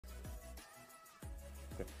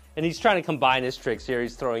And he's trying to combine his tricks here.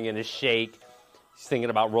 He's throwing in his shake. He's thinking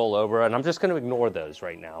about roll over, and I'm just going to ignore those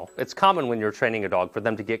right now. It's common when you're training a dog for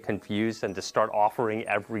them to get confused and to start offering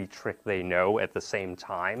every trick they know at the same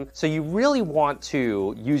time. So you really want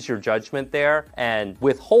to use your judgment there and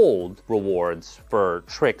withhold rewards for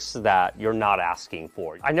tricks that you're not asking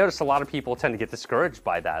for. I notice a lot of people tend to get discouraged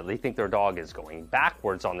by that. They think their dog is going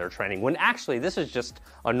backwards on their training, when actually this is just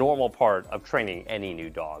a normal part of training any new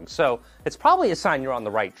dog. So it's probably a sign you're on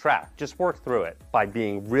the right track. Just work through it by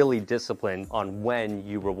being really disciplined on when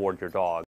you reward your dog.